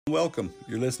Welcome.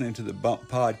 You're listening to the Bump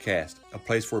Podcast, a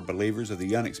place for believers of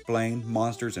the unexplained,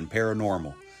 monsters, and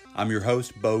paranormal. I'm your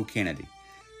host, Bo Kennedy.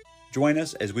 Join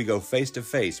us as we go face to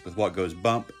face with what goes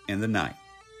bump in the night.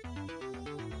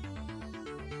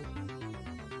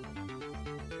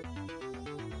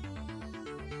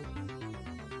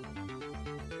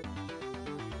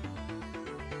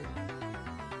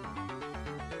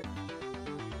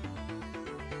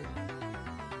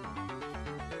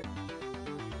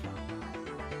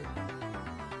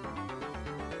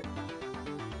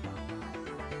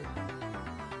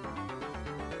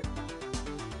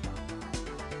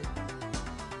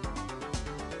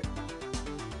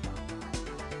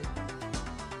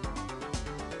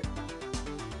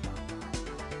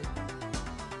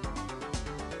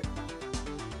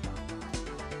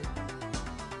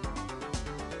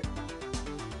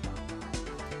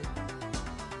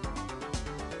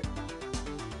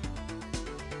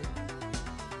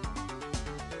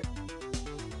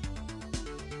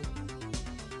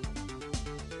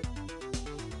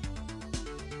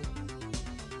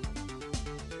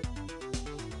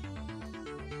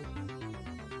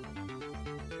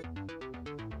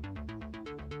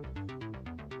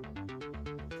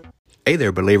 Hey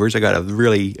there, believers. I got a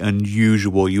really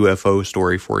unusual UFO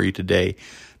story for you today.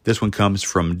 This one comes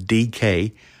from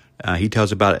DK. He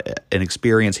tells about an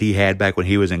experience he had back when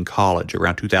he was in college,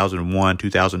 around 2001,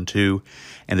 2002,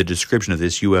 and the description of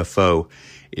this UFO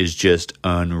is just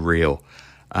unreal.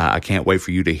 I can't wait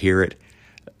for you to hear it.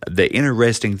 The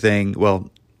interesting thing,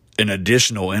 an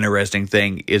additional interesting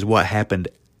thing is what happened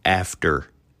after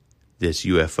this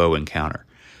UFO encounter.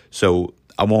 So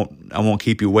I won't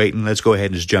keep you waiting. Let's go ahead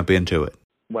and just jump into it.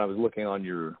 When I was looking on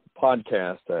your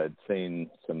podcast, I'd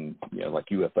seen some, like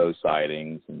UFO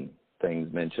sightings and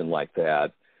things mentioned like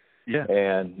that. Yeah.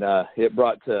 And it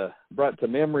brought to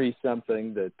memory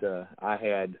something that I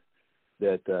had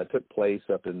that took place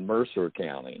up in Mercer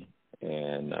County.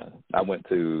 And I went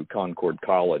to Concord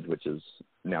College, which is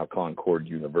now Concord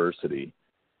University.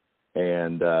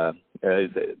 And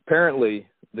apparently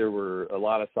there were a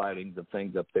lot of sightings of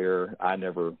things up there. I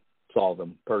never saw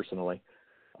them personally.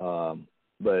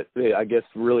 But I guess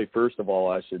really, first of all,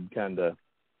 I should kind of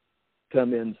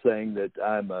come in saying that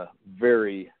I'm a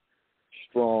very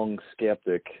strong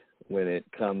skeptic when it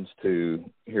comes to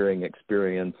hearing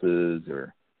experiences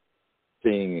or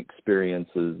seeing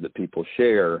experiences that people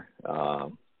share. I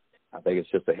think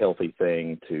it's just a healthy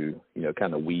thing to,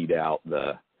 kind of weed out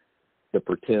the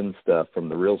pretend stuff from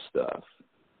the real stuff.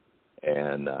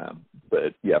 And,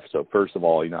 but yeah, so first of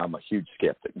all, I'm a huge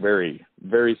skeptic, very,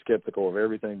 very skeptical of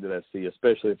everything that I see,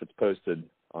 especially if it's posted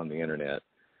on the internet.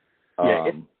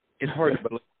 It's hard to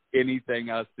believe anything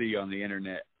I see on the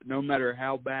internet, no matter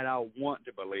how bad I want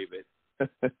to believe it.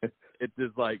 It's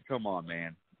just like, come on,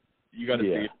 man, you got to see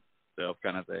it yourself,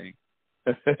 kind of thing.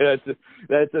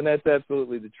 That's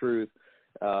absolutely the truth.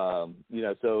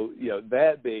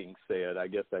 That being said, I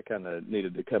guess I kind of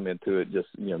needed to come into it just,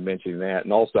 mentioning that.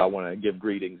 And also I want to give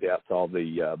greetings out to all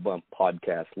the Bump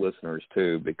podcast listeners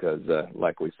too, because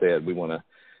like we said, we want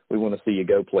to see you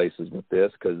go places with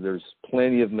this, because there's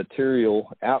plenty of material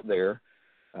out there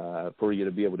for you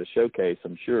to be able to showcase,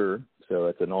 I'm sure. So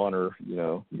it's an honor,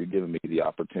 you're giving me the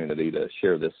opportunity to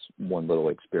share this one little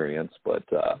experience, but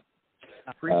I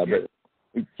appreciate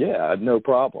it. Yeah, no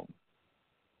problem.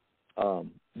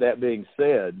 That being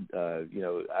said,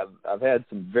 I've had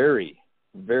some very,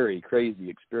 very crazy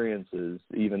experiences,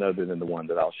 even other than the one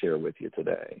that I'll share with you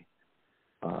today.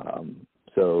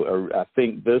 So I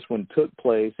think this one took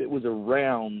place, it was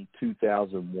around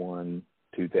 2001,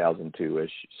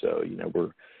 2002-ish. So,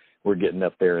 we're getting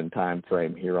up there in time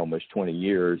frame here, almost 20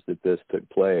 years that this took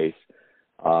place.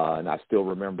 And I still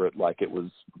remember it like it was,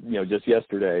 just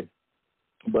yesterday.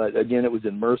 But again, it was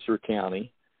in Mercer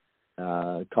County.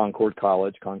 Concord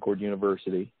College, Concord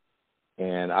University,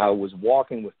 and I was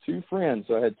walking with two friends.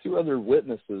 So I had two other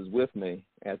witnesses with me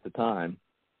at the time,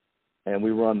 and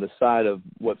we were on the side of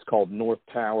what's called North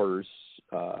Towers.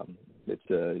 It's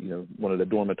one of the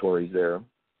dormitories there,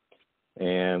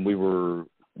 and we were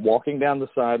walking down the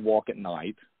sidewalk at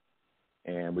night,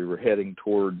 and we were heading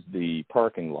towards the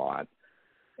parking lot.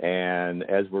 And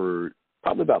as we're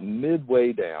probably about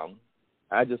midway down,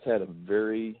 I just had a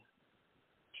very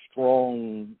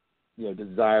strong,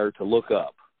 desire to look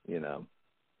up,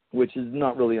 which is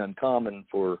not really uncommon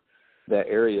for that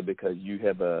area, because you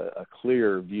have a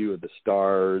clear view of the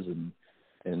stars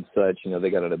and such. They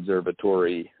got an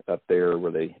observatory up there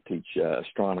where they teach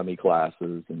astronomy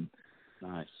classes, and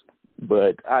nice.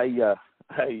 But I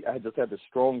just had this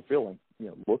strong feeling,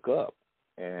 look up.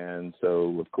 And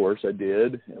so, of course, I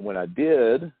did. And when I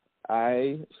did,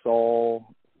 I saw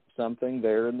something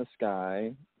there in the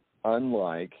sky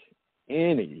unlike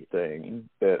anything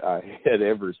that I had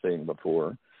ever seen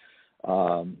before.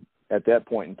 At that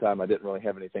point in time, I didn't really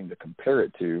have anything to compare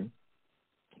it to.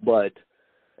 But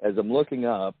as I'm looking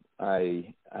up,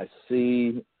 I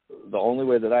see the only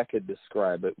way that I could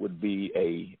describe it would be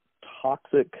a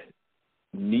toxic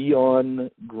neon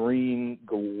green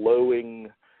glowing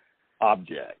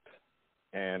object.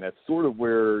 And that's sort of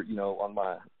where, you know, on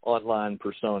my online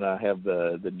persona, I have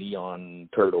the neon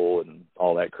turtle and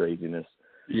all that craziness.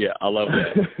 Yeah, I love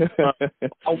that.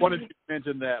 I wanted to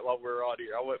mention that while we're on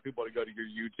here. I want people to go to your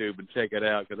YouTube and check it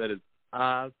out, because that is,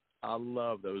 I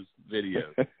love those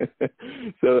videos.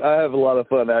 So I have a lot of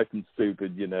fun acting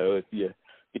stupid, you know. If you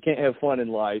can't have fun in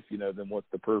life, you know, then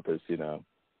what's the purpose, you know?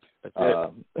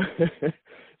 That's it.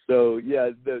 So, yeah,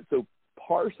 so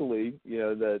partially, you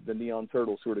know, the neon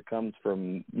turtle sort of comes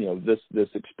from, you know, this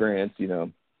experience, you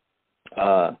know.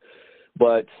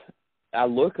 But I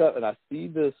look up and I see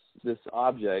this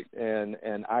object, and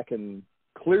I can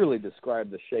clearly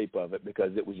describe the shape of it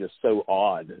because it was just so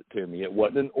odd to me. It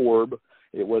wasn't an orb.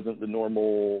 It wasn't the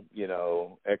normal, you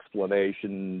know,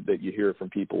 explanation that you hear from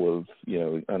people of, you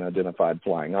know, unidentified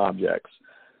flying objects.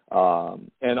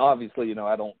 And obviously, you know,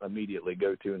 I don't immediately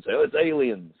go to and say, oh, it's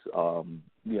aliens.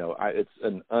 You know, it's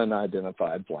an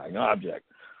unidentified flying object.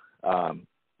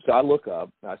 So I look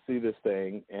up, I see this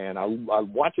thing, and I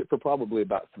watch it for probably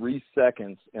about 3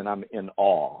 seconds, and I'm in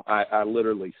awe. I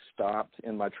literally stopped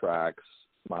in my tracks.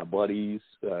 My buddies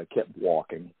kept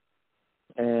walking.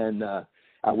 And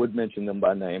I would mention them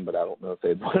by name, but I don't know if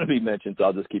they'd want to be mentioned, so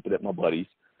I'll just keep it at my buddies.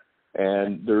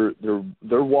 And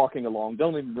they're walking along,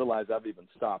 don't even realize I've even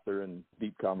stopped. They're in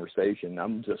deep conversation.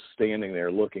 I'm just standing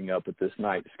there looking up at this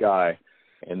night sky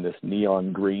and this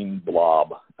neon green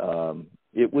blob.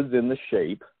 It was in the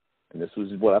shape, and this was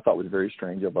what I thought was very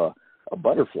strange, of a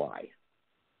butterfly.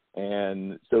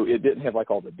 And so it didn't have like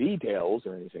all the details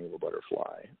or anything of a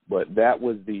butterfly, but that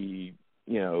was the,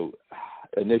 you know,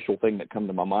 initial thing that come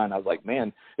to my mind. I was like,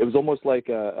 man, it was almost like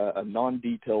a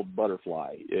non-detailed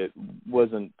butterfly. It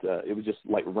wasn't, it was just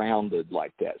like rounded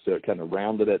like that. So it kind of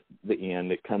rounded at the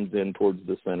end. It comes in towards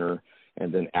the center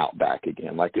and then out back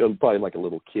again. Like, it was probably like a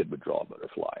little kid would draw a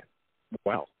butterfly.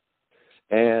 Wow.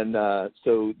 And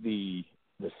so the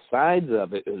sides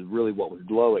of it is really what was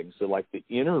glowing. So like the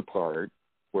inner part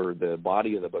where the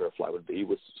body of the butterfly would be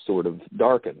was sort of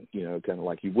darkened, you know, kind of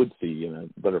like you would see in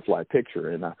a butterfly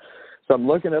picture. And so I'm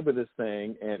looking up at this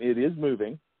thing, and it is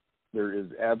moving. There is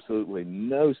absolutely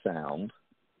no sound,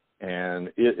 and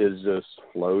it is just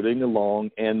floating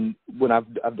along. And when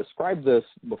I've described this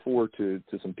before to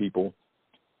some people,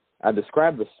 I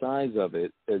described the size of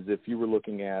it as if you were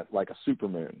looking at like a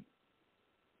supermoon.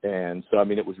 And so, I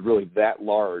mean, it was really that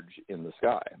large in the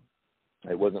sky.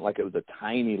 It wasn't like it was a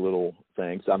tiny little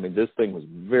thing. So, I mean, this thing was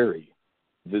very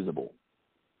visible.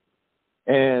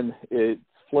 And it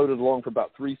floated along for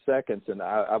about 3 seconds, and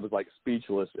I was like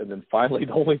speechless. And then finally,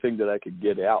 the only thing that I could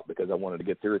get out, because I wanted to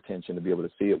get their attention to be able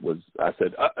to see it, was I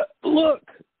said, look.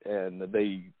 And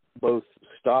they both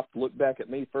stopped, looked back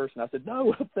at me first, and I said,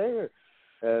 no, up there.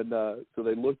 And so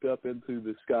they looked up into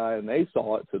the sky, and they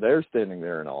saw it. So they're standing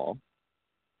there in awe.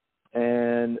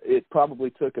 And it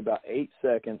probably took about 8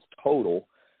 seconds total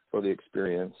for the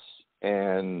experience.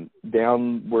 And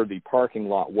down where the parking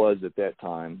lot was at that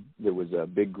time, there was a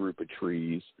big group of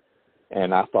trees.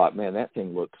 And I thought, man, that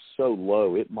thing looks so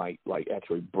low, it might like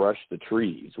actually brush the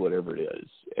trees, whatever it is.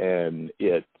 And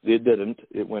it didn't.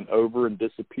 It went over and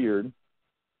disappeared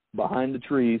behind the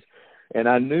trees. And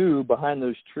I knew behind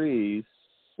those trees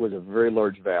was a very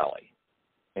large valley.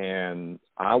 And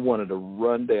I wanted to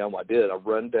run down. I did. I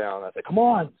run down. I said, come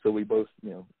on. So we both, you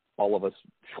know, all of us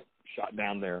shot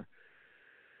down there,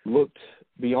 looked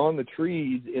beyond the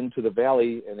trees into the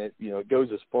valley, and it, you know, it goes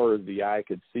as far as the eye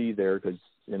could see there, because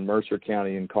in Mercer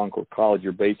County and Concord College,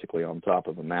 you're basically on top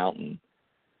of a mountain.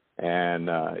 And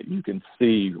you can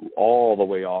see all the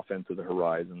way off into the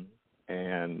horizon.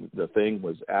 And the thing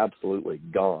was absolutely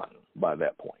gone by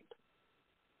that point.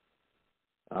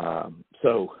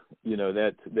 So, you know,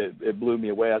 that it blew me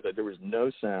away. I thought there was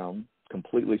no sound,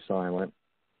 completely silent,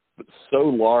 but so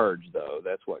large, though,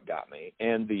 that's what got me.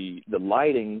 And the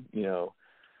lighting, you know,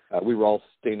 we were all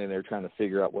standing there trying to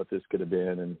figure out what this could have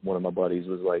been, and one of my buddies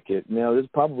was like, this is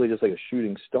probably just like a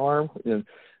shooting star. And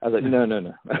I was like,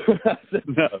 no. I said,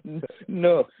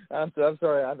 no. I'm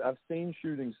sorry. I've seen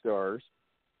shooting stars.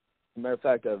 As a matter of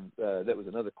fact, that was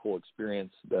another cool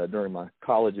experience during my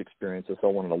college experience. I saw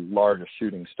one of the largest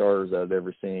shooting stars I've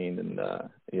ever seen, and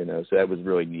you know, so that was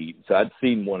really neat. So I'd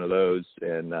seen one of those,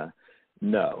 and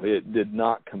no, it did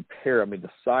not compare. I mean, the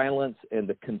silence and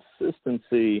the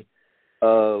consistency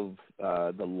of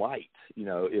the light. You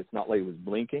know, it's not like it was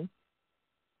blinking.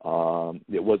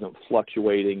 It wasn't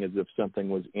fluctuating as if something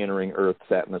was entering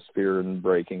Earth's atmosphere and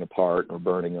breaking apart or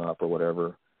burning up or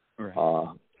whatever.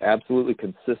 Right. Absolutely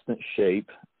consistent shape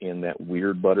in that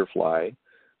weird butterfly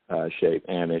shape,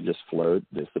 and it just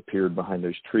disappeared behind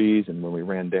those trees. And when we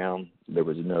ran down, there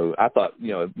was I thought,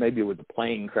 you know, maybe it was a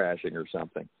plane crashing or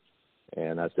something.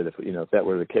 And I said, if that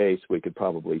were the case, we could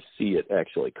probably see it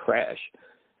actually crash.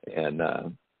 And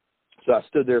so I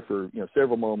stood there for,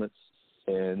 several moments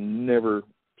and never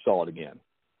saw it again.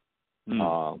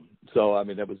 So, I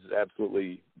mean, that was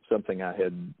absolutely something I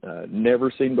had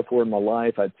never seen before in my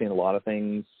life. I'd seen a lot of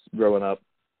things growing up,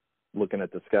 looking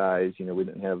at the skies. You know, we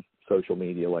didn't have social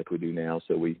media like we do now,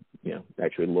 so we,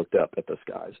 actually looked up at the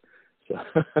skies. So,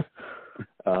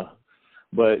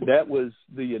 but that was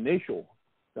the initial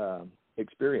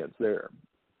experience there.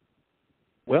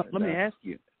 Well, let me ask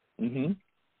you, mm-hmm.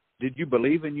 Did you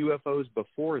believe in UFOs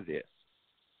before this?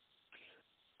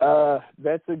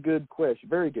 That's a good question.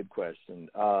 Very good question.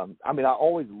 I mean, I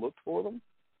always looked for them,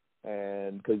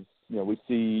 and because, we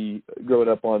see growing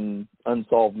up on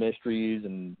Unsolved Mysteries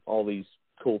and all these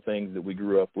cool things that we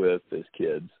grew up with as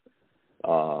kids.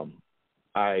 I,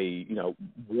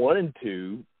 wanted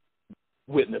to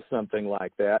witness something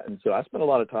like that. And so I spent a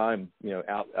lot of time,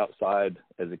 outside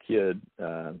as a kid.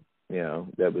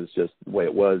 That was just the way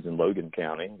it was in Logan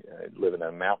County, living in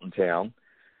a mountain town.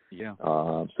 Yeah.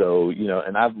 So,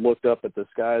 and I've looked up at the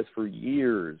skies for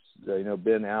years,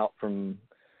 been out from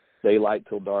daylight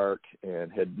till dark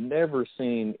and had never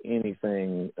seen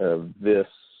anything of this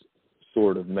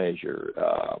sort of measure.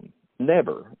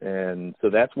 Never. And so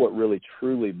that's what really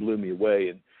truly blew me away.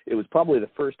 And it was probably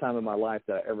the first time in my life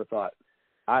that I ever thought,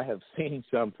 I have seen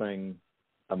something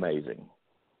amazing.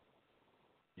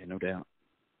 Yeah, no doubt.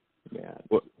 Yeah.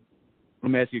 Well,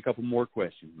 let me ask you a couple more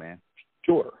questions, man.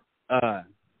 Sure.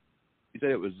 You said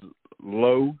it was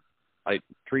low, like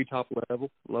treetop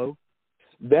level, low?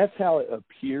 That's how it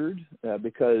appeared,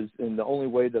 because the only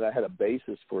way that I had a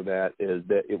basis for that is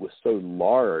that it was so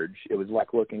large. It was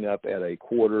like looking up at a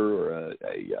quarter or a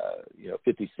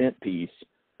 50-cent piece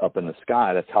up in the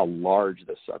sky. That's how large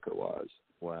the sucker was.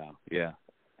 Wow. Yeah.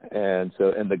 And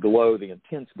so, and the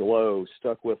intense glow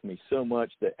stuck with me so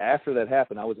much that after that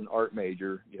happened, I was an art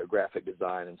major, graphic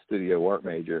design and studio art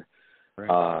major.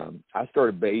 Right. I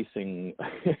started basing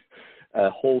a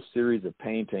whole series of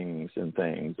paintings and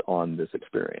things on this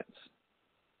experience.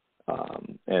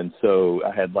 And so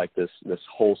I had like this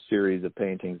whole series of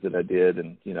paintings that I did,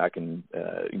 and, I can,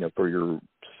 for your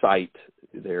site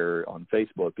there on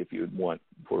Facebook, if you would want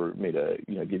for me to,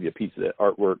 give you a piece of that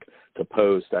artwork to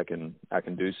post, I can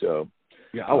do so.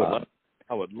 Yeah, I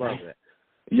would love that.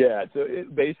 Yeah, so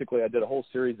basically I did a whole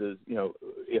series of,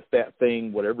 if that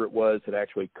thing, whatever it was, had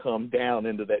actually come down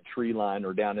into that tree line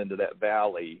or down into that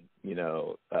valley,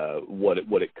 what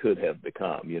it could have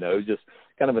become. It was just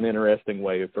kind of an interesting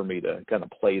way for me to kind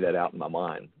of play that out in my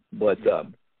mind. But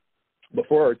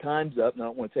before our time's up, and I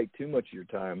don't want to take too much of your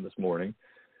time this morning,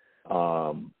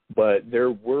 but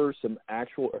there were some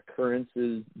actual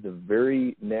occurrences the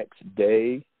very next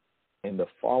day and the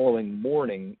following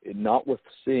morning, not with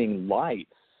seeing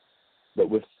lights, but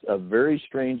with a very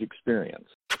strange experience.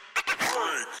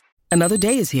 Another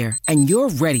day is here, and you're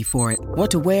ready for it.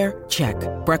 What to wear? Check.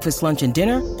 Breakfast, lunch, and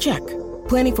dinner? Check.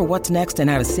 Planning for what's next and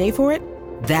how to save for it?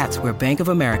 That's where Bank of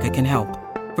America can help.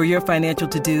 For your financial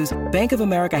to-dos, Bank of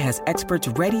America has experts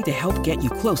ready to help get you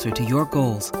closer to your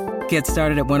goals. Get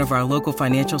started at one of our local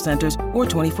financial centers or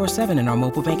 24/7 in our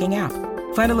mobile banking app.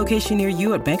 Find a location near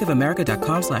you at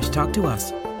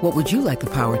bankofamerica.com/talktous. What would you like the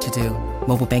power to do?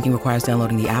 Mobile banking requires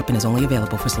downloading the app and is only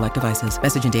available for select devices.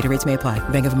 Message and data rates may apply.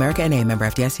 Bank of America NA, member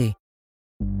FDIC.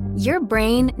 Your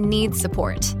brain needs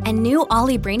support, and new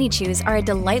Ollie Brainy Chews are a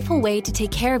delightful way to take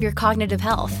care of your cognitive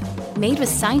health. Made with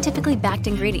scientifically backed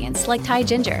ingredients like Thai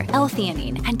ginger,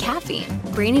 L-theanine, and caffeine,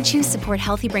 Brainy Chews support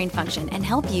healthy brain function and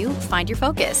help you find your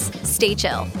focus, stay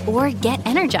chill, or get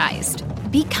energized.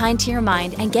 Be kind to your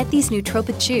mind and get these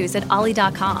nootropic chews at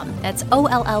ollie.com. That's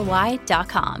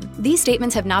OLLY.com. These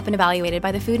statements have not been evaluated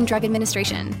by the Food and Drug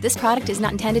Administration. This product is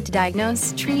not intended to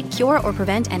diagnose, treat, cure, or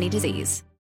prevent any disease.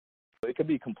 It could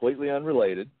be completely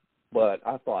unrelated, but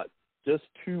I thought just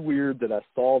too weird that I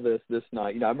saw this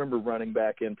night. I remember running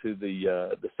back into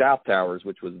the South Towers,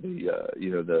 which was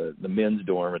the men's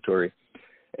dormitory,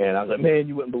 and I was like, man,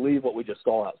 you wouldn't believe what we just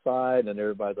saw outside, and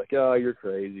everybody's like, oh, you're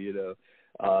crazy, and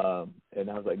I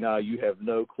was like, no, you have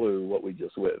no clue what we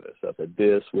just witnessed. I said,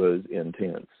 this was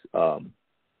intense.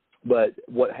 But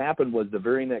what happened was the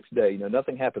very next day,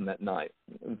 nothing happened that night.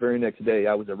 The very next day,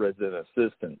 I was a resident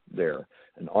assistant there,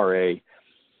 an RA,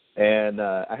 And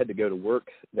I had to go to work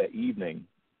that evening,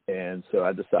 and so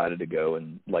I decided to go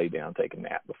and lay down, take a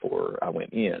nap before I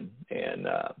went in, and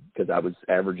because I was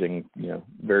averaging,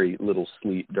 very little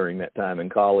sleep during that time in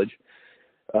college,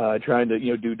 trying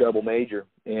to, do double major.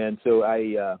 And so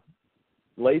I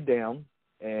laid down,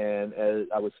 and as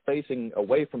I was facing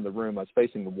away from the room, I was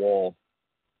facing the wall,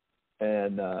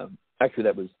 and actually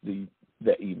that was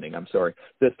that evening, I'm sorry.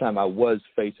 This time I was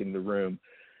facing the room,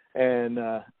 and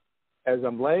as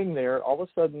I'm laying there, all of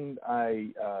a sudden I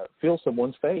feel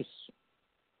someone's face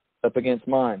up against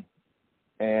mine.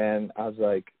 And I was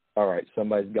like, all right,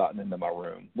 somebody's gotten into my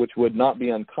room, which would not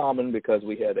be uncommon because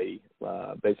we had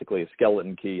basically a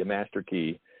skeleton key, a master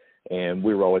key, and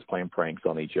we were always playing pranks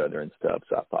on each other and stuff.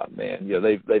 So I thought, man,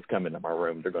 they've come into my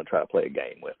room. They're going to try to play a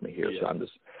game with me here. Yeah. So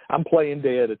I'm playing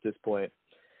dead at this point.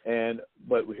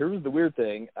 But here's the weird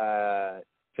thing. I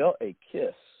felt a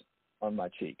kiss on my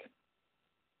cheek.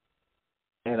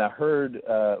 And I heard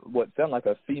what sounded like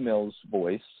a female's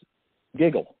voice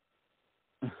giggle.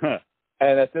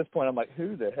 And at this point, I'm like,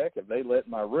 who the heck have they let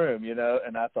in my room,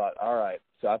 And I thought, all right.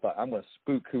 So I thought, I'm going to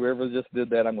spook whoever just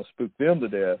did that. I'm going to spook them to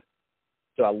death.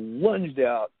 So I lunged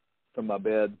out from my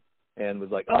bed and was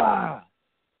like, ah!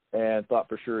 And thought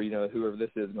for sure, whoever this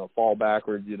is going to fall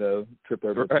backwards, trip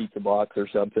over a pizza box or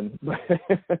something.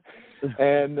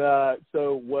 And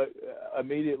so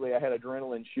immediately I had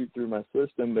adrenaline shoot through my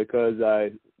system because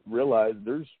I realized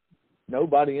there's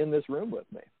nobody in this room with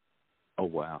me. Oh,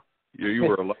 wow. You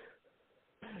were alone.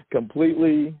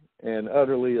 Completely and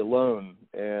utterly alone.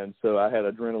 And so I had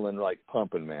adrenaline like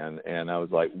pumping, man. And I was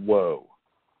like, whoa.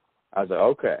 I was like,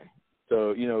 okay.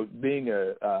 So, being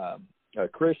a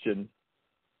Christian,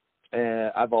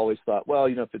 and I've always thought, well,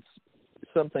 if it's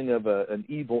something of an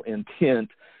evil intent,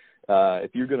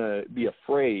 if you're going to be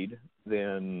afraid,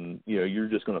 then, you're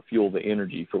just going to fuel the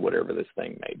energy for whatever this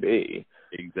thing may be.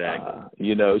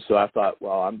 Exactly. So I thought,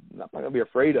 well, I'm not going to be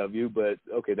afraid of you, but,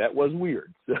 okay, that was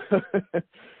weird.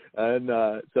 And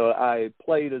so I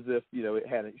played as if, it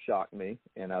hadn't shocked me,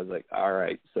 and I was like, all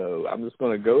right, so I'm just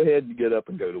going to go ahead and get up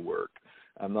and go to work.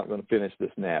 I'm not going to finish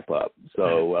this nap up.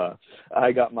 So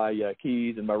I got my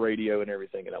keys and my radio and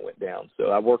everything, and I went down. So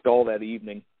I worked all that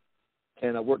evening,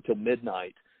 and I worked till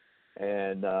midnight.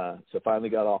 And so finally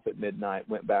got off at midnight,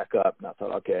 went back up, and I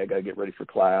thought, okay, I got to get ready for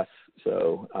class.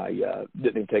 So I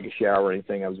didn't even take a shower or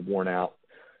anything. I was worn out.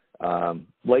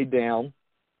 Laid down,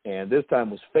 and this time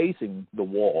was facing the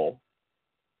wall.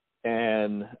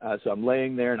 And so I'm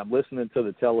laying there, and I'm listening to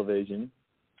the television.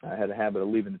 I had a habit of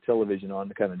leaving the television on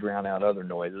to kind of drown out other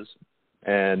noises.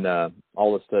 And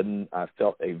all of a sudden, I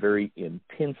felt a very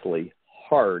intensely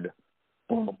hard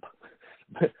bump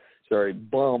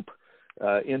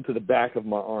into the back of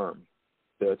my arm.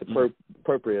 So it's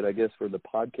appropriate, I guess, for the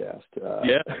podcast.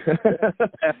 Yeah,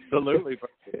 absolutely.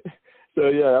 So,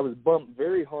 yeah, I was bumped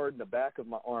very hard in the back of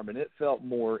my arm, and it felt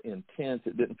more intense.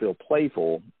 It didn't feel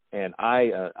playful. And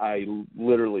I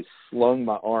literally slung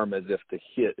my arm as if to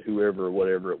hit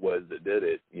whatever it was that did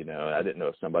it. I didn't know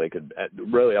if somebody could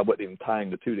really, I wasn't even tying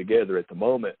the two together at the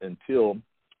moment until,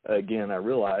 again, I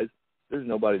realized there's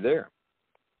nobody there.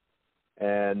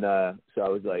 And so I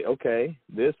was like, okay,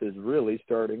 this is really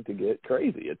starting to get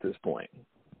crazy at this point.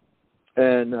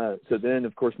 And so then,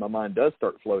 of course, my mind does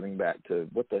start floating back to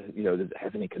does it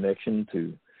have any connection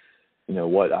to,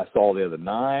 what I saw the other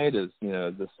night? Is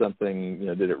this something,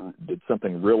 did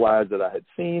something realize that I had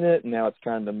seen it and now it's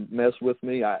trying to mess with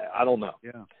me? I don't know.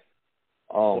 Yeah.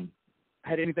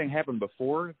 Had anything happened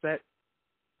before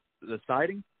the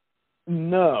sighting?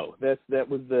 No, that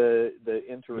was the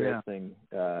interesting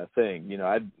thing.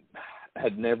 I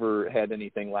had never had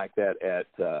anything like that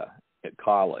at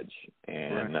college,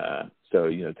 and so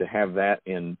to have that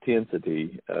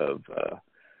intensity of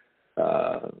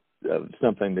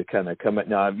something to kind of come at.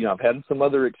 Now I've had some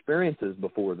other experiences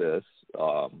before this,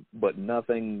 but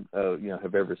nothing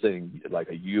have ever seen like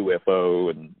a UFO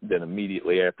and then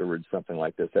immediately afterwards something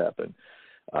like this happened.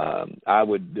 I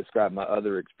would describe my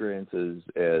other experiences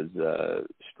as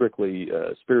strictly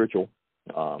spiritual.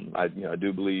 I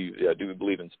do believe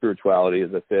in spirituality. As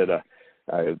I said,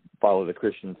 I follow the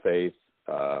Christian faith.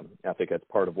 I think that's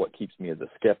part of what keeps me as a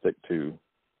skeptic to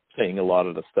seeing a lot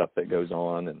of the stuff that goes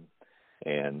on,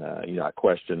 and I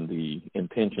question the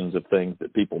intentions of things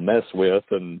that people mess with,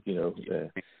 and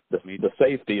the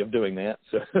safety of doing that.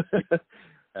 So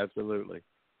absolutely.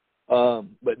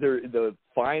 But the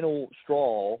final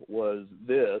straw was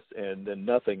this, and then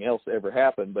nothing else ever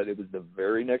happened. But it was the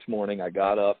very next morning I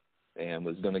got up and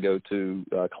was going to go to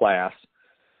class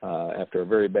after a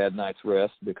very bad night's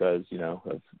rest because,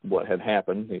 of what had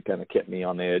happened. It kind of kept me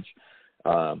on edge.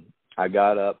 I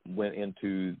got up, went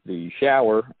into the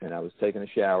shower, and I was taking a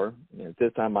shower. And at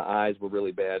this time, my eyes were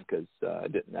really bad because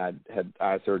I had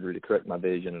eye surgery to correct my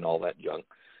vision and all that junk,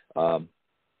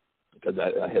 because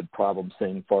I had problems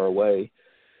seeing far away,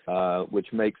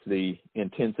 which makes the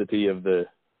intensity of the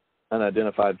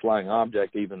unidentified flying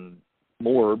object even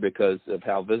more because of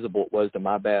how visible it was to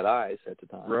my bad eyes at the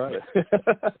time. Right.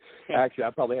 Actually,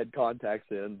 I probably had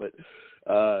contacts in, but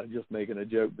just making a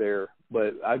joke there.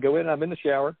 But I go in, I'm in the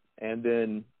shower, and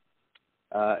then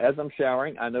as I'm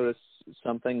showering, I notice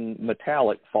something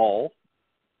metallic fall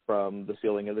from the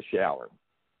ceiling of the shower.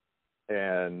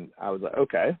 And I was like,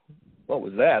 okay, what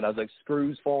was that? I was like,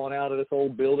 screws falling out of this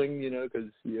old building, because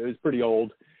it was pretty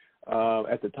old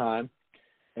at the time.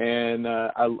 And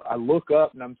I look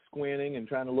up, and I'm squinting and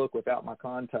trying to look without my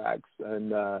contacts.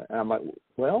 And I'm like,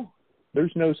 well,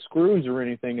 there's no screws or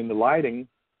anything in the lighting.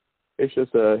 It's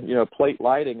just a plate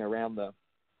lighting around the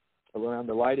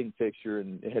lighting fixture,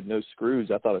 and it had no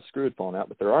screws. I thought a screw had fallen out,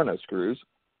 but there are no screws.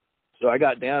 So I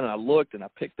got down and I looked, and I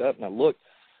picked up and I looked,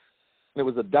 and it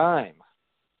was a dime.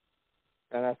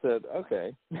 And I said,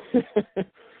 okay,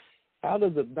 how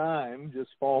does a dime just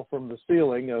fall from the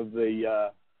ceiling of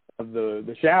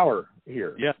the shower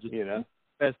here? Yeah,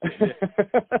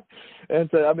 And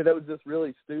so, I mean, that was just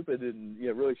really stupid and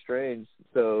really strange.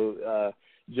 So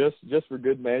just for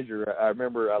good measure, I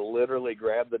remember I literally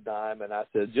grabbed the dime and I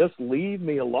said, just leave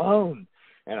me alone.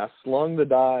 And I slung the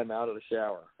dime out of the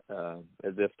shower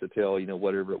as if to tell,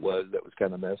 whatever it was that was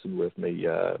kind of messing with me,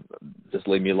 just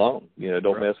leave me alone.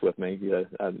 Don't mess with me. You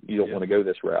don't want to go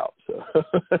this route. So,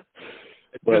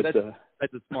 but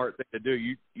that's a smart thing to do.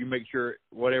 You make sure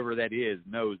whatever that is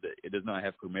knows that it does not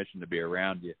have permission to be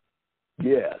around you.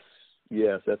 Yes,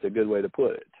 that's a good way to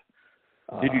put it.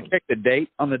 Did you check the date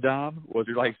on the dime? Was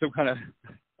there like some kind of?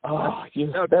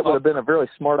 That would have been a really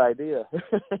smart idea.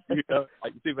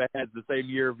 Like see if it has the same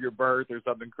year of your birth or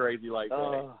something crazy like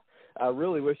that. I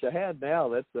really wish I had. Now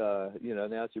that's now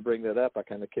that you bring that up, I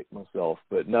kind of kick myself.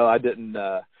 But no, I didn't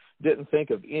think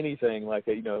of anything like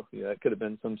it could have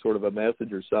been some sort of a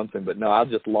message or something. But no, I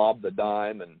just lobbed the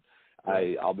dime, and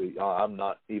I'm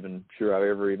not even sure I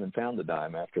ever even found the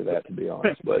dime after that, to be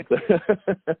honest. But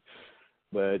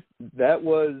but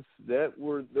those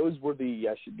were the,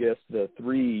 I should guess, the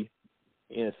three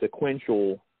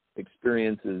sequential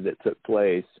experiences that took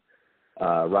place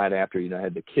right after, I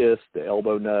had the kiss, the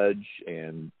elbow nudge,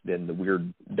 and then the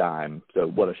weird dime. So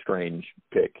what a strange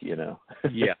pick, Yeah.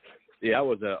 Yeah, it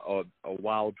was a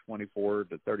wild 24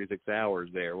 to 36 hours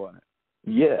there, wasn't it?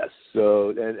 Yes. So,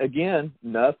 and again,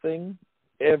 nothing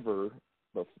ever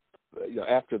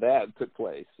after that took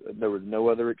place. There was no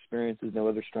other experiences, no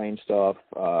other strange stuff.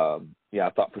 I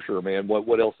thought for sure, man,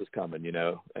 what else is coming,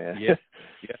 And, yeah,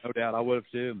 no doubt. I would have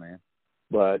too, man.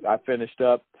 But I finished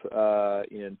up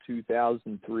in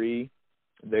 2003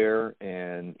 there,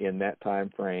 and in that time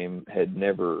frame had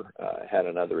never had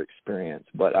another experience.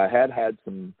 But I had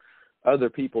some other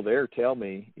people there tell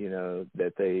me,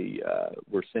 that they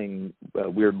were seeing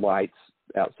weird lights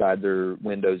outside their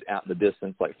windows out in the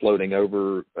distance, like floating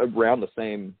around the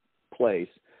same place.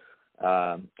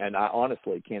 And I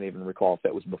honestly can't even recall if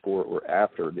that was before or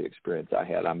after the experience I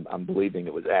had. I'm believing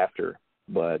it was after,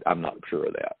 but I'm not sure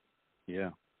of that. Yeah.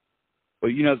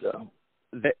 Well,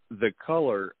 the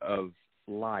color of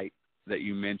light that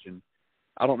you mentioned,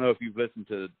 I don't know if you've listened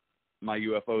to my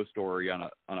UFO story on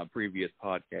a previous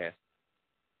podcast,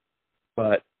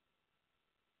 but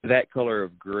that color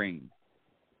of green,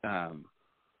 I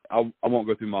won't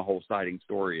go through my whole sighting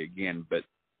story again, but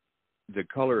the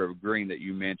color of green that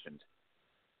you mentioned,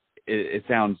 it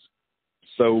sounds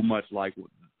so much like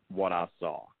what I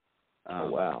saw. Oh,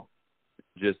 wow.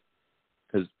 Just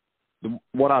because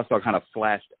what I saw kind of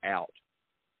flashed out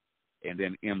and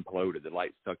then imploded. The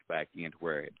light sucked back into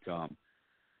where it had come.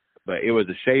 But it was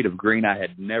a shade of green I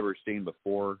had never seen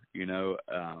before,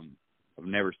 I've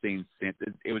never seen since.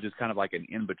 It was just kind of like an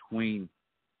in-between.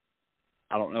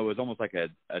 I don't know. It was almost like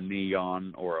a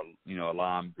neon or a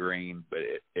lime green, but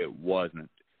it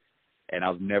wasn't. And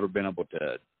I've never been able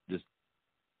to just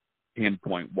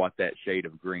pinpoint what that shade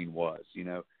of green was,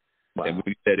 Wow. And when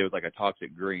you said it was like a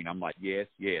toxic green, I'm like, yes,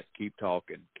 keep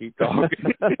talking.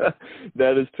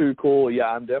 That is too cool. Yeah,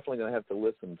 I'm definitely going to have to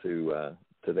listen to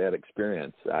that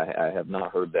experience. I have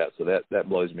not heard that, so that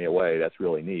blows me away. That's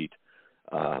really neat.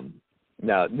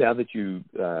 Now that you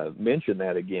mention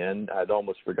that again, I'd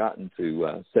almost forgotten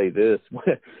to say this.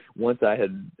 Once I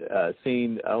had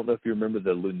seen, I don't know if you remember the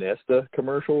Lunesta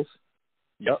commercials.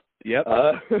 Yep.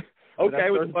 Okay.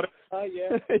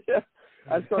 Yeah. Yeah.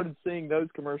 I started seeing those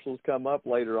commercials come up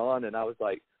later on, and I was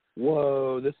like,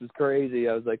 whoa, this is crazy.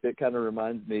 I was like, that kind of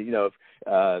reminds me,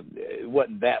 it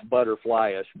wasn't that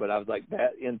butterfly-ish, but I was like,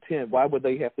 that intent, why would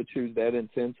they have to choose that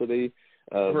intensity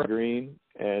of green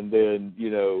and then,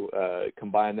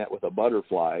 combine that with a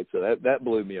butterfly? So that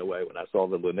blew me away when I saw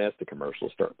the Lunesta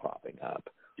commercials start popping up.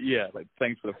 Yeah, like,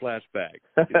 thanks for the flashback.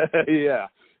 Yeah,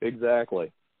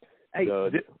 exactly. Hey, so,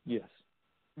 yes.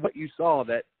 What you saw,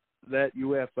 that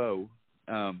UFO,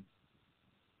 now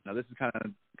this is kind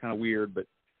of weird, but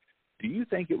do you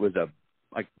think it was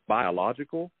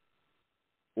biological,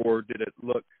 or did it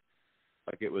look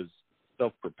like it was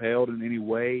self-propelled in any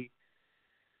way?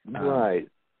 Right.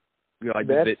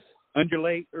 Did it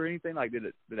undulate or anything? Like, did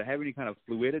it have any kind of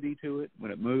fluidity to it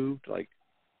when it moved? Like,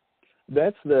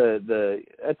 that's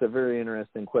that's a very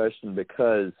interesting question,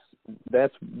 because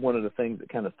that's one of the things that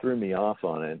kind of threw me off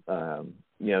on it.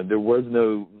 There was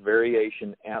no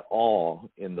variation at all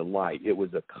in the light. It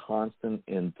was a constant,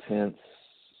 intense,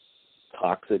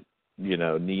 toxic,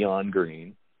 neon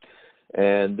green.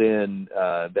 And then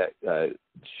that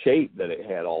shape that it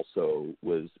had also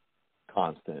was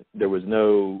constant. There was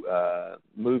no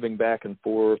moving back and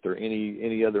forth or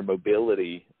any other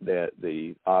mobility that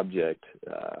the object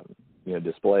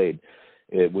displayed.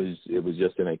 It was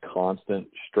just in a constant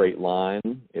straight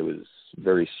line. It was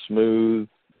very smooth,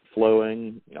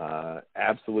 flowing,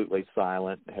 absolutely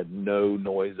silent, had no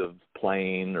noise of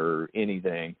plane or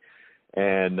anything.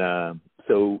 And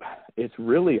so it's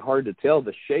really hard to tell.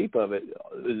 The shape of it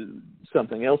is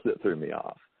something else that threw me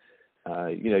off.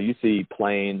 You see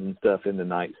planes and stuff in the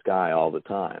night sky all the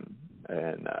time.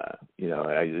 And,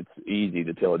 it's easy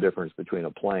to tell a difference between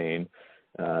a plane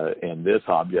and this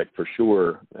object for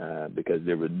sure, because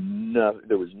there was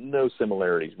no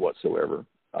similarities whatsoever.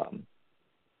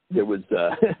 There was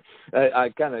I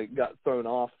kind of got thrown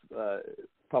off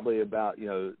probably about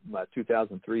my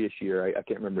 2003-ish year. I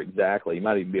can't remember exactly. You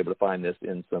might even be able to find this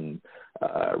in some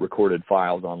recorded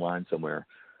files online somewhere.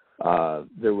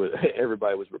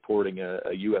 Everybody was reporting a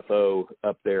UFO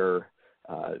up there,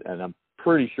 and I'm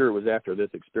pretty sure it was after this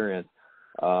experience.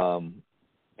 But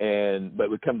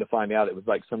we come to find out it was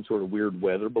like some sort of weird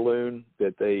weather balloon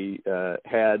that they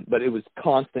had, but it was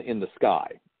constant in the sky.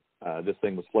 This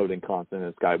thing was floating constant in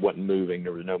the sky. It wasn't moving.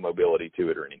 There was no mobility to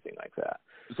it or anything like that.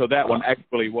 So that one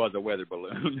actually was a weather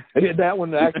balloon. Yeah, that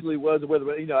one actually was a weather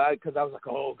balloon. Because I was like,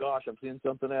 oh gosh, I'm seeing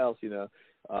something else.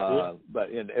 But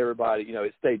everybody,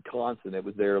 it stayed constant. It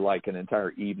was there like an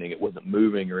entire evening. It wasn't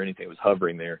moving or anything. It was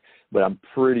hovering there. But I'm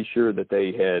pretty sure that they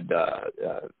had,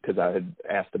 because I had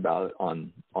asked about it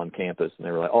on campus, and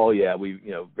they were like, oh yeah, we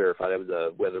verified that was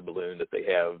a weather balloon that they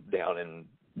have down in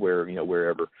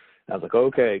wherever. I was like,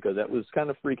 okay, because that was kind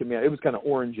of freaking me out. It was kind of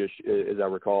orangish, as I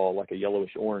recall, like a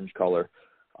yellowish orange color.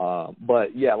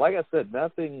 But yeah, like I said,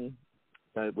 nothing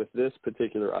with this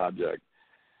particular object,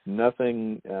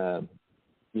 nothing,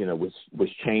 was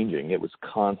changing. It was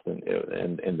constant,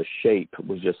 and the shape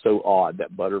was just so odd,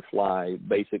 that butterfly,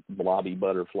 basic blobby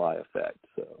butterfly effect.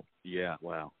 So yeah,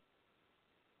 wow.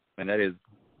 And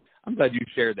I'm glad you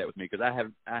shared that with me, because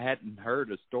I hadn't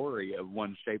heard a story of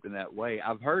one shaped in that way.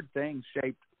 I've heard things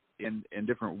shaped in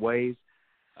different ways.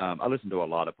 I listen to a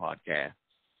lot of podcasts,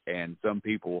 and some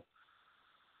people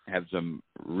have some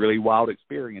really wild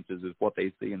experiences with what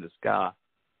they see in the sky.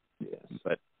 Yes.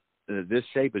 But this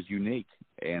shape is unique,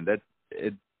 and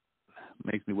it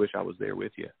makes me wish I was there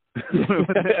with you.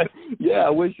 Yeah, I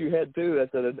wish you had too. I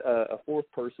said a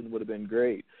fourth person would have been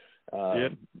great.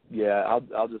 Yeah,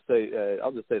 I'll just say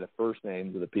the first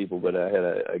names of the people, but I had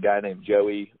a guy named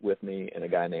Joey with me and a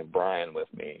guy named Brian with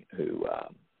me who,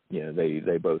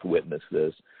 they both witnessed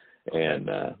this. And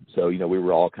so, we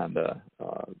were all kind of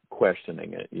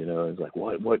questioning it, it was like,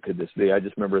 what could this be? I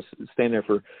just remember standing there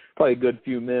for probably a good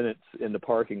few minutes in the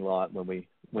parking lot when we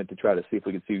went to try to see if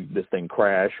we could see this thing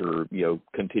crash or,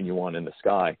 continue on in the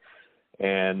sky.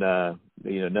 And,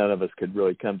 none of us could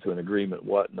really come to an agreement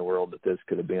what in the world that this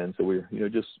could have been. So we were,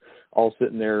 just all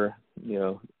sitting there,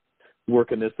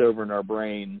 working this over in our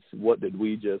brains. What did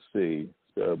we just see?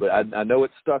 So, but I know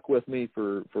it's stuck with me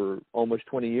for almost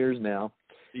 20 years now.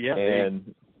 Yeah.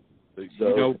 And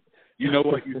so, you know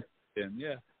what you did.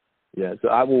 Yeah. Yeah. So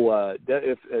I will,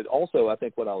 also, I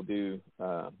think what I'll do,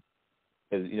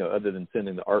 is, other than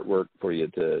sending the artwork for you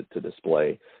to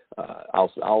display,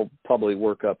 I'll probably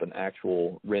work up an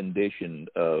actual rendition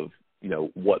of,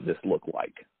 what this looked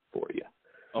like for you.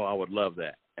 Oh, I would love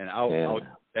that. And I'll do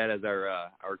that as our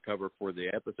cover for the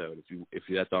episode, if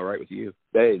that's all right with you.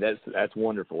 Hey, that's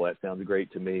wonderful. That sounds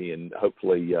great to me. And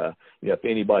hopefully, if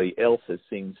anybody else has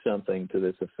seen something to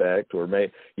this effect, or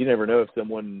you never know if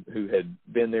someone who had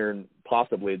been there and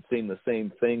possibly had seen the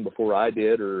same thing before I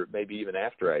did, or maybe even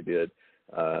after I did,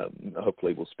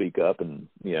 hopefully will speak up and,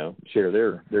 share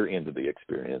their end of the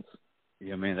experience.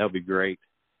 Yeah, man, that would be great.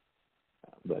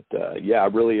 But, I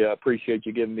really appreciate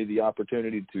you giving me the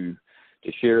opportunity to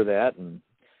share that, and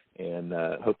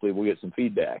hopefully we'll get some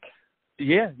feedback.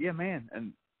 Yeah, man.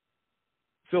 And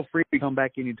feel free to come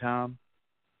back anytime.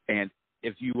 And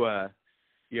if you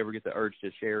ever get the urge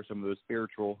to share some of those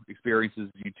spiritual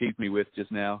experiences you teased me with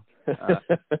just now, I'm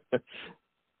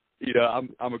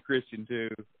a Christian too,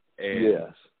 and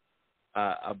yes,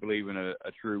 I believe in a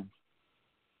true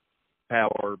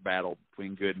power battle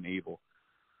between good and evil.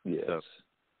 Yes. So.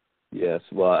 Yes.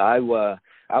 Well, I will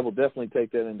definitely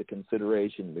take that into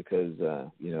consideration because,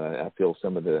 I feel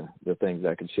some of the things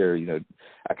I can share,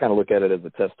 I kind of look at it as a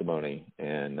testimony.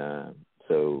 And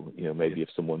so, maybe if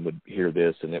someone would hear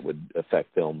this and it would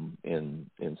affect them in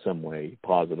some way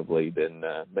positively, then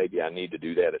maybe I need to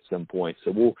do that at some point.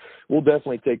 So we'll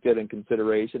definitely take that in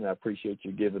consideration. I appreciate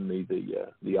you giving me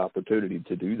the opportunity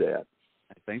to do that.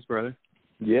 Thanks, brother.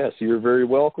 Yes, you're very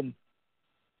welcome.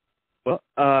 Well,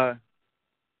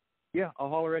 yeah, I'll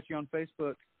holler at you on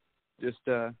Facebook. Just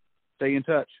stay in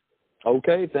touch.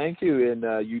 Okay, thank you. And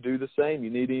you do the same. You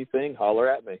need anything, holler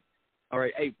at me. All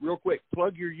right. Hey, real quick,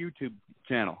 plug your YouTube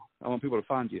channel. I want people to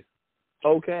find you.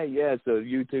 Okay, yeah, so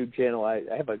YouTube channel. I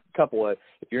have a couple of,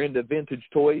 if you're into vintage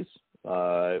toys,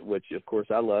 which, of course,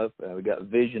 I love, we got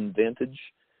Vision Vintage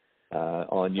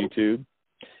on YouTube.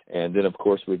 And then, of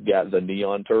course, we've got the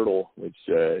Neon Turtle, which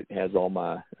has all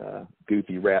my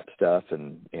goofy rap stuff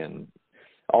and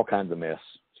all kinds of mess.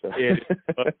 So.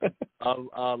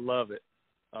 I love it.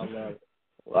 I love it.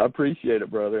 Well, I appreciate it,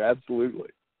 brother. Absolutely.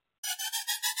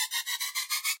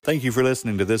 Thank you for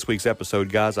listening to this week's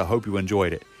episode, guys. I hope you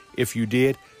enjoyed it. If you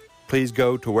did, please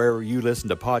go to wherever you listen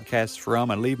to podcasts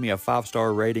from and leave me a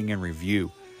 5-star rating and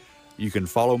review. You can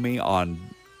follow me on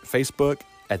Facebook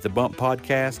at The Bump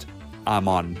Podcast. I'm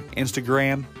on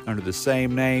Instagram under the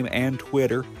same name and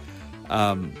Twitter.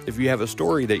 If you have a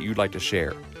story that you'd like to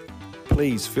share,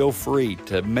 please feel free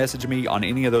to message me on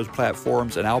any of those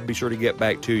platforms and I'll be sure to get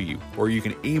back to you. Or you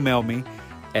can email me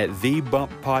at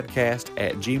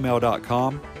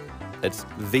thebumppodcast@gmail.com. That's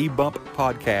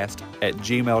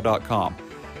thebumppodcast@gmail.com.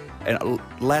 And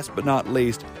last but not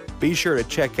least, be sure to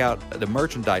check out the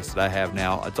merchandise that I have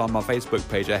now. It's on my Facebook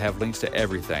page. I have links to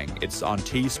everything. It's on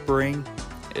Teespring.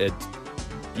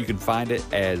 You can find it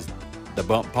as The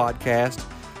Bump Podcast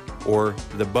or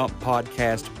The Bump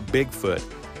Podcast Bigfoot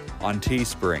on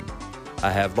Teespring.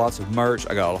 I have lots of merch.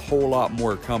 I got a whole lot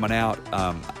more coming out.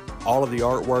 All of the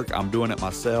artwork, I'm doing it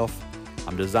myself.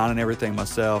 I'm designing everything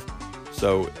myself.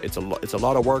 So it's a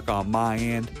lot of work on my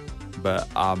end, but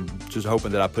I'm just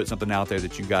hoping that I put something out there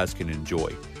that you guys can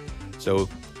enjoy. So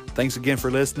thanks again for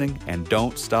listening, and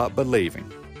don't stop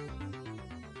believing.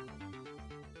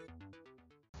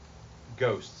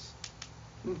 Ghosts.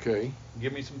 Okay.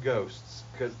 Give me some ghosts,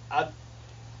 because I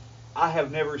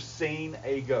have never seen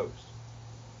a ghost.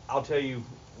 I'll tell you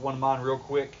one of mine real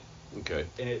quick. Okay.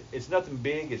 And it's nothing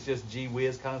big. It's just gee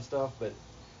whiz kind of stuff. But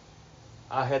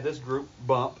I had this group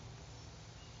Bump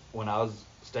when I was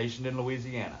stationed in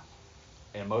Louisiana.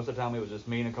 And most of the time it was just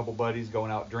me and a couple buddies going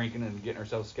out drinking and getting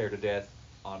ourselves scared to death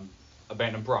on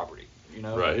abandoned property,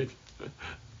 Right.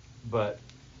 But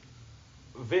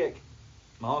Vic,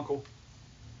 my uncle,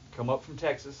 come up from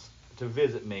Texas to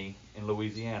visit me in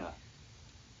Louisiana.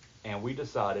 And we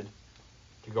decided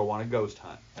to go on a ghost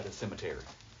hunt at a cemetery.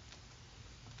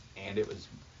 And it was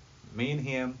me and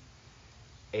him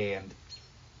and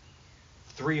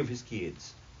 3 of his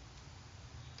kids.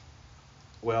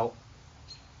 Well,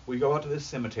 we go out to this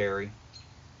cemetery,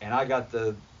 and I got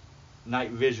the night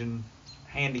vision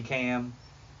handy cam.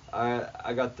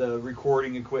 I got the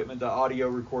recording equipment, the audio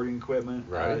recording equipment.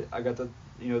 Right. I got the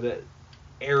the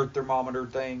air thermometer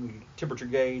thing, temperature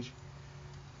gauge.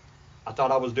 I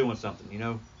thought I was doing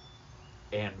something,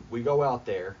 And we go out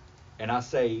there, and I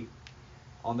say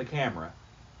on the camera,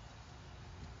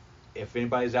 if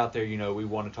anybody's out there, we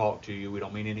want to talk to you. We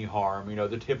don't mean any harm.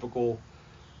 The typical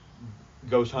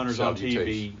ghost hunters on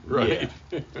TV. Right.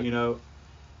 Yeah,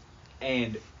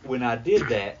 And when I did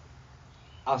that,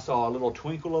 I saw a little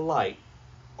twinkle of light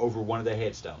over one of the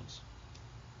headstones.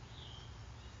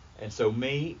 And so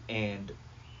me and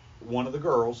one of the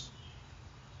girls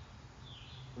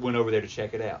went over there to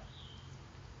check it out.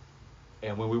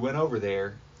 And when we went over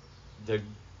there, the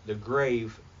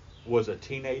grave was a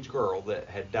teenage girl that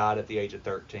had died at the age of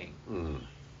 13. Mm.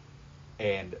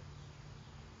 And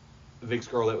Vic's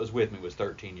girl that was with me was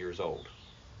 13 years old.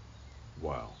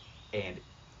 Wow. And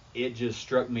it just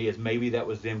struck me as maybe that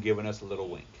was them giving us a little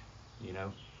wink,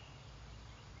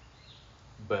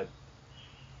 But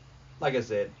like I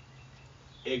said,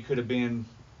 It could have been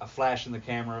a flash in the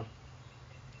camera.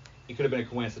 It could have been a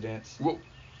coincidence. Well,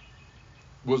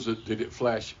 did it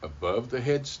flash above the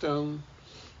headstone?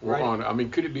 Or Right. on? I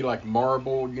mean, could it be like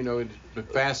marble, it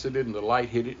faceted and the light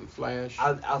hit it and flashed?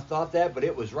 I thought that, but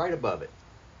it was right above it.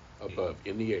 Above,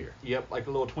 in the air. Yep, like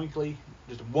a little twinkly,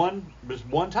 just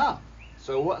one time.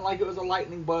 So it wasn't like it was a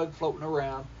lightning bug floating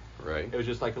around. Right. It was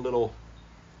just like a little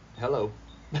hello,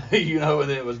 and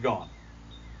then it was gone.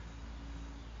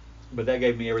 But that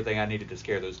gave me everything I needed to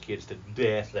scare those kids to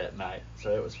death that night.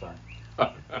 So it was fun.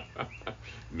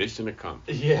 Mission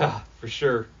accomplished. Yeah, for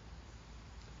sure.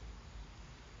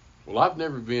 Well, I've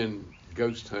never been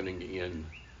ghost hunting in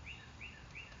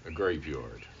a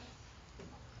graveyard.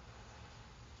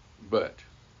 But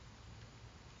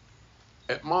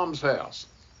at Mom's house.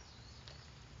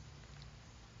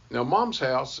 Now, Mom's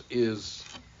house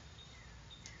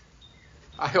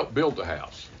I helped build the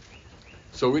house.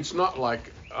 So it's not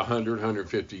like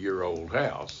 150-year-old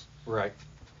house. Right.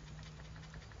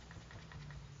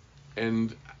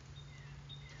 And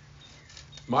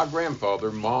my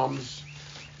grandfather, Mom's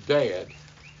dad,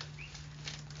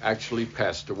 actually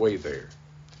passed away there.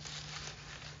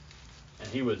 And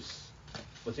he was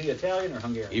he Italian or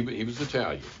Hungarian? He was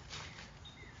Italian.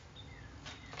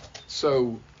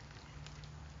 So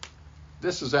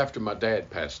this is after my dad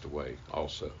passed away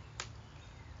also.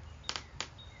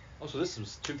 Oh, so this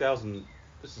was 2000.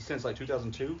 This is since like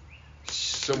 2002.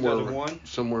 Somewhere 2001?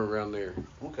 Somewhere around there.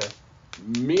 Okay.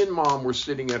 Me and Mom were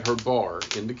sitting at her bar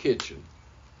in the kitchen.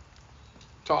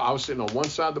 I was sitting on one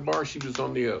side of the bar, she was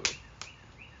on the other.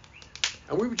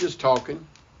 And we were just talking.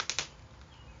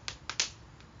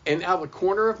 And out of the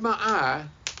corner of my eye,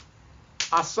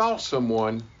 I saw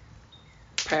someone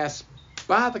pass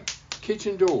by the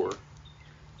kitchen door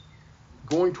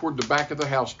going toward the back of the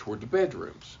house, toward the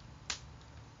bedrooms.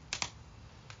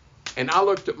 And I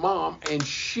looked at Mom, and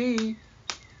she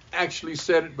actually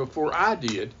said it before I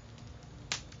did.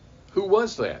 Who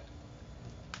was that?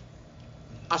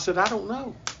 I said, I don't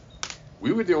know.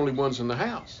 We were the only ones in the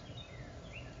house.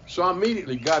 So I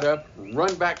immediately got up,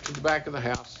 run back to the back of the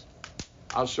house.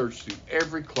 I searched through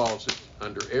every closet,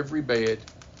 under every bed.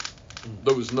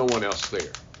 There was no one else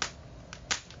there.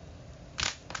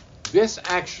 This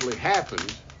actually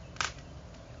happened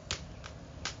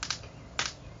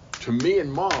to me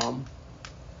and Mom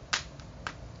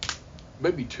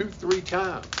maybe 2-3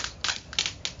 times.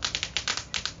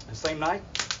 The same night?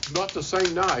 Not the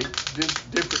same night,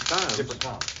 just different times. Different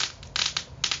times.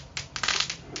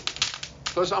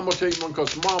 Plus, I'm gonna tell you one,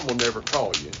 because Mom will never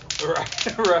call you.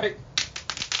 Right, right.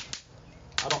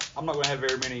 I'm not gonna have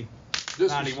very many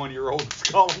 91-year-olds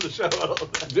calling the show.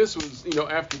 This was,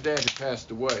 after Dad had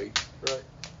passed away. Right.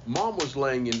 Mom was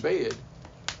laying in bed,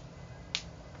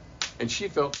 and she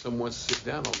felt someone sit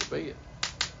down on the bed.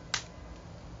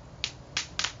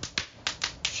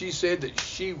 She said that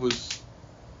she was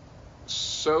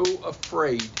so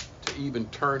afraid to even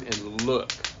turn and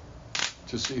look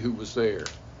to see who was there.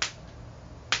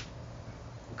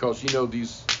 Because,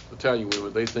 these Italian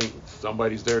women, they think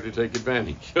somebody's there to take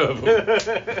advantage of them.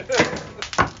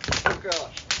 Oh,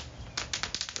 gosh.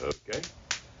 Okay.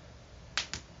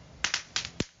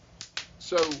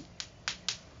 So,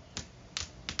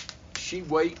 she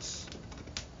waits,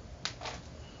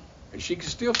 and she can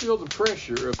still feel the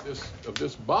pressure of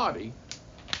this body,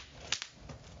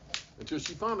 until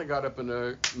she finally got up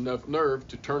enough nerve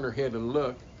to turn her head and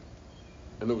look,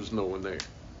 and there was no one there.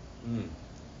 Mm.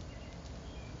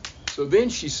 So then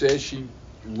she says she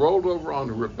rolled over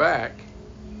onto her back,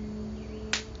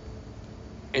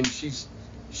 and she said,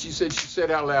 she said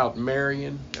out loud,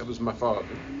 "Marion," that was my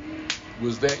father,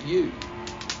 "was that you?"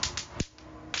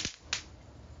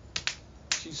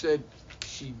 She said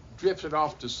she drifted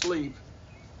off to sleep,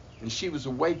 and she was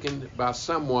awakened by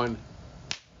someone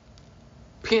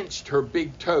pinched her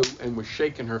big toe and was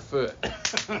shaking her foot.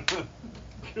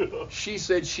 She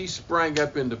said she sprang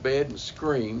up into bed and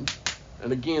screamed,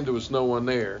 and again there was no one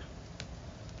there.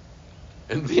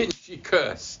 And then she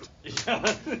cussed.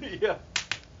 Yeah, yeah.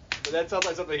 But that sounds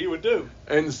like something he would do.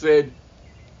 And said,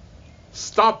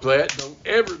 "Stop that, don't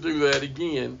ever do that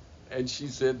again." And she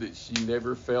said that she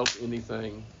never felt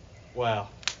anything Wow.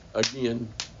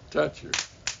 again touch her.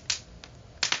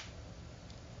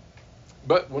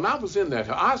 But when I was in that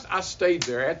house, I stayed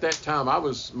there. At that time,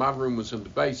 my room was in the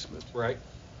basement. Right.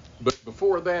 But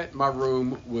before that, my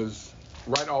room was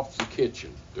right off the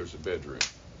kitchen. There's a bedroom.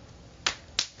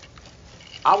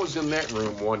 I was in that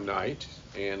room one night,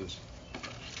 and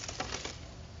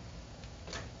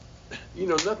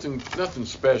nothing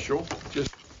special,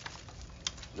 just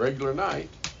regular night.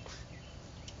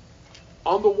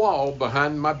 On the wall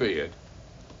behind my bed,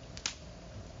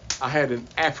 I had an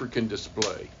African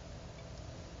display.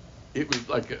 It was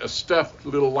like a stuffed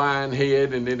little lion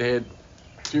head, and it had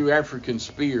 2 African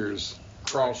spears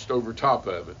crossed over top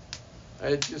of it.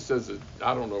 It just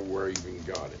I don't know where I even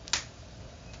got it.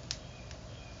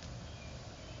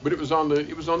 But it was on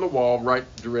the wall right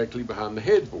directly behind the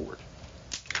headboard.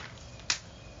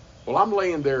 Well, I'm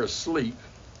laying there asleep,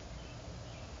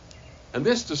 and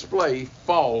this display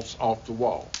falls off the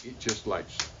wall. It just like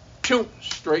chunk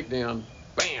straight down,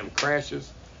 bam,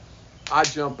 crashes. I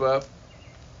jump up,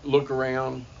 look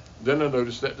around, then I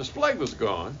noticed that display was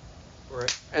gone,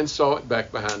 Right. and saw it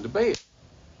back behind the bed.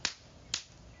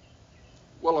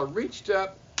 Well, I reached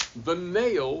up, the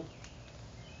nail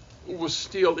was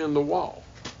still in the wall.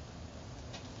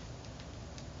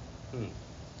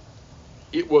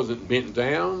 It wasn't bent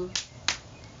down.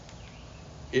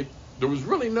 There was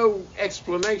really no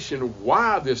explanation of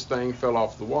why this thing fell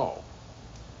off the wall.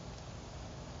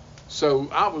 So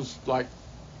I was like,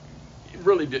 it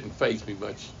really didn't faze me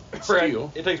much.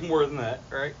 Still, It takes more than that,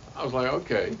 right? I was like,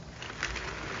 okay.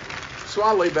 So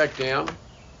I lay back down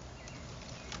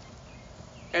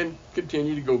and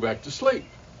continue to go back to sleep.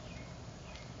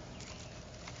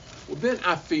 Well, then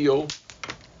I feel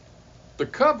the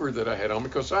cover that I had on,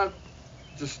 because I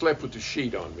just slept with the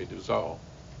sheet on me, that's all.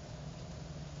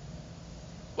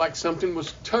 Like something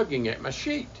was tugging at my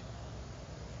sheet.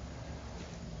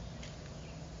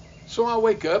 So I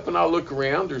wake up and I look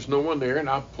around, there's no one there, and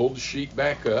I pull the sheet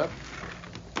back up.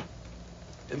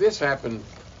 And this happened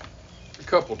a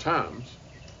couple times.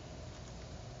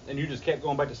 And you just kept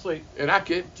going back to sleep. And I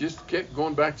just kept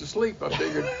going back to sleep. I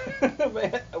figured,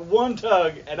 Man, one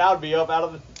tug, and I'd be up out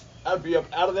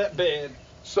of that bed.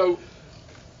 so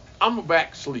I'm a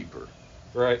back sleeper.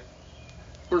 Right.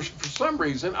 For some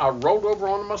reason, I rolled over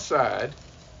onto my side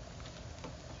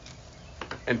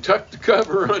and tucked the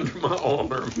cover under my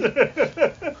arm,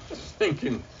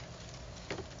 thinking,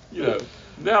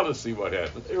 now let's see what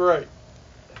happens. Right.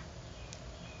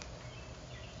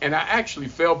 And I actually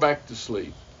fell back to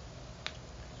sleep.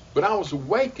 But I was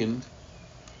awakened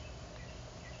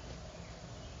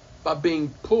by being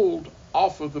pulled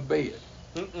off of the bed.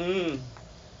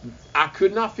 I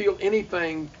could not feel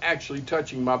anything actually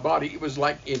touching my body. It was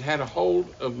like it had a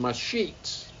hold of my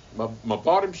sheets, my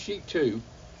bottom sheet too,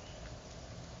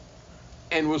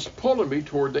 and was pulling me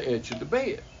toward the edge of the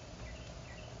bed.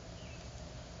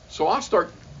 So I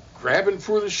start grabbing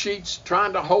for the sheets,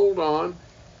 trying to hold on,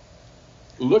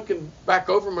 looking back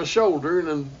over my shoulder, and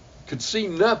then could see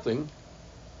nothing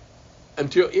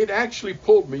until it actually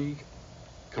pulled me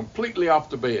completely off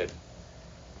the bed.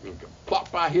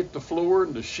 Plop, I hit the floor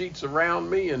and the sheets around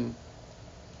me, and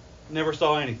Never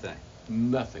saw anything.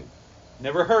 nothing.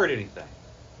 Never heard anything.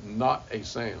 Not a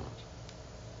sound.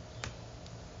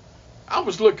 I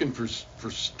was looking for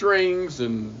strings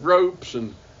and ropes,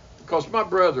 and because my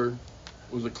brother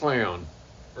was a clown,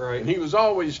 Right. and he was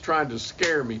always trying to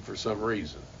scare me for some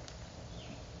reason.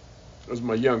 It was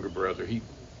my younger brother.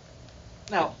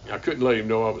 Now, I couldn't let him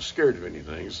know I was scared of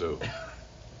anything, so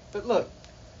but look,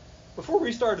 before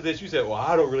we started this, you said, well,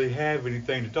 I don't really have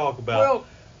anything to talk about. well,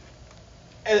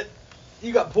 And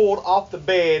you got pulled off the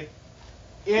bed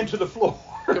into the floor.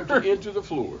 into the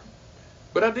floor.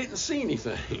 But I didn't see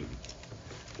anything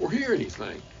or hear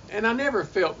anything. And I never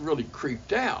felt really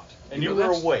creeped out. And you were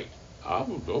awake.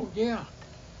 Oh yeah.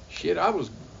 Shit, I was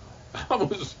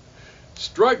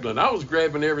struggling. I was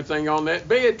grabbing everything on that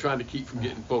bed trying to keep from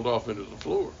getting pulled off into the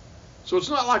floor. So it's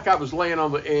not like I was laying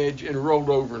on the edge and rolled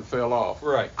over and fell off.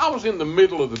 Right. I was in the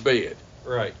middle of the bed.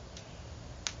 Right.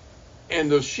 And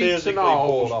the sheets Physically and all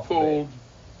pulled was off the pulled.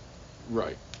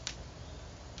 Right.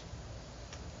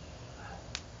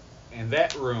 And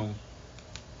that room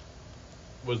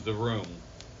was the room,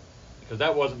 because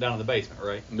that wasn't down in the basement,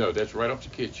 right? No, that's right off the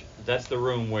kitchen. That's the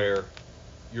room where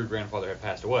your grandfather had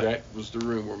passed away. That was the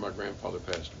room where my grandfather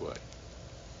passed away.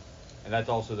 And that's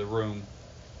also the room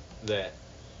that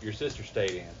your sister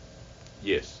stayed in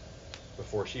Yes,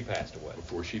 before she passed away.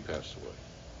 before she passed away.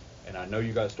 And I know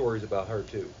you got stories about her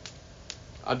too.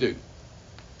 I do.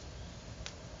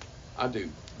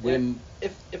 When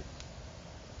If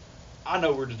I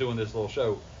know we're just doing this little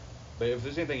show, but if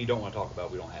there's anything you don't want to talk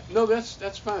about, we don't have to. no,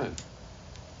 that's fine.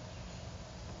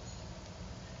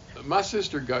 My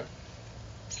sister got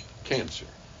cancer,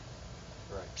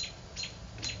 Right.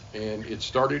 and it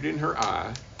started in her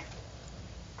eye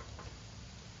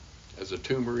as a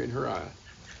tumor in her eye,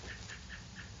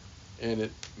 and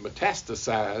it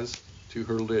metastasized to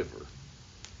her liver.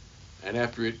 And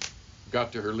after it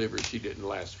got to her liver, she didn't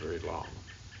last very long.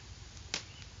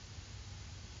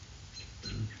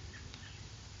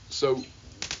 So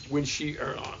when she,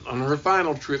 on her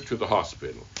final trip to the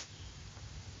hospital,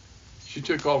 She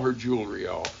took all her jewelry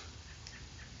off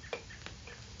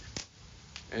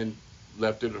and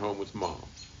left it at home with Mom.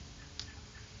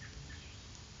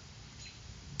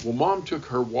 Well, Mom took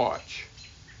her watch,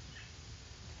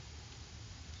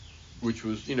 which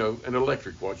was, you know, an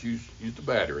electric watch, used the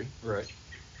battery. Right.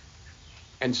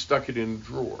 And stuck it in a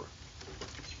drawer.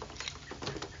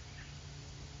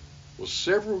 Well,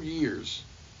 several years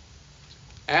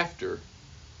after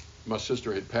my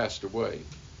sister had passed away,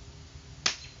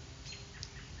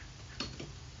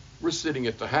 we're sitting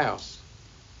at the house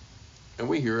and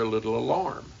we hear a little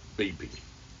alarm beeping.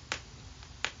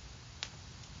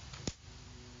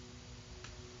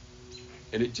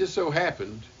 And it just so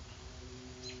happened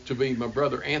to be my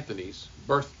brother Anthony's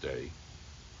birthday.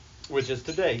 Which is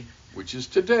today. Which is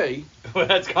today. Well,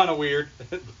 that's kind of weird.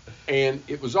 And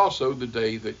it was also the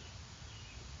day that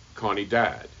Connie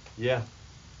died. Yeah.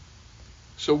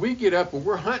 So we get up and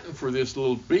we're hunting for this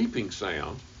little beeping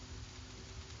sound.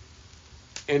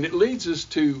 And it leads us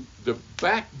to the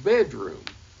back bedroom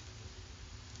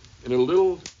in a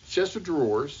little chest of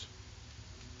drawers.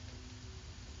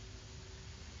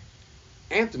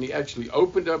 Anthony actually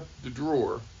opened up the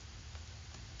drawer.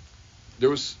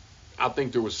 I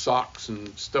think there was socks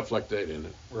and stuff like that in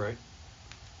it. Right.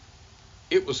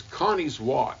 It was Connie's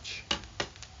watch.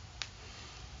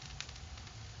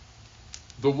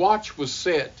 The watch was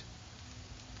set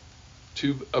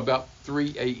to about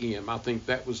 3 a.m. I think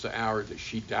that was the hour that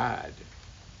she died.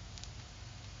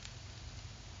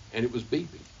 And it was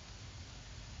beeping.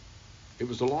 It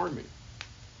was alarming.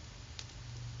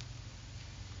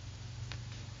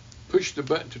 Pushed the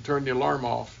button to turn the alarm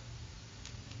off.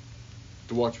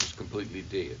 The watch was completely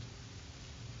dead.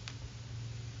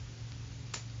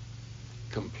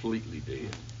 Completely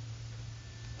dead.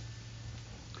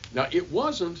 Now, it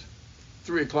wasn't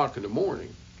 3 o'clock in the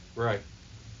morning. Right.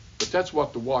 But that's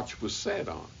what the watch was set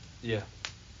on. Yeah.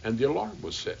 And the alarm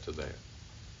was set to that.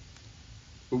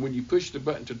 But when you push the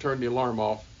button to turn the alarm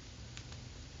off,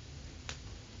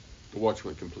 the watch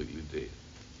went completely dead.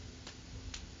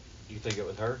 You think it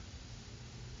was her?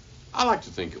 I like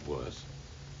to think it was.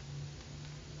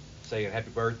 Saying happy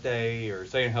birthday or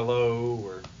saying hello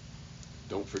or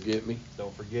don't forget me.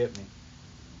 Don't forget me.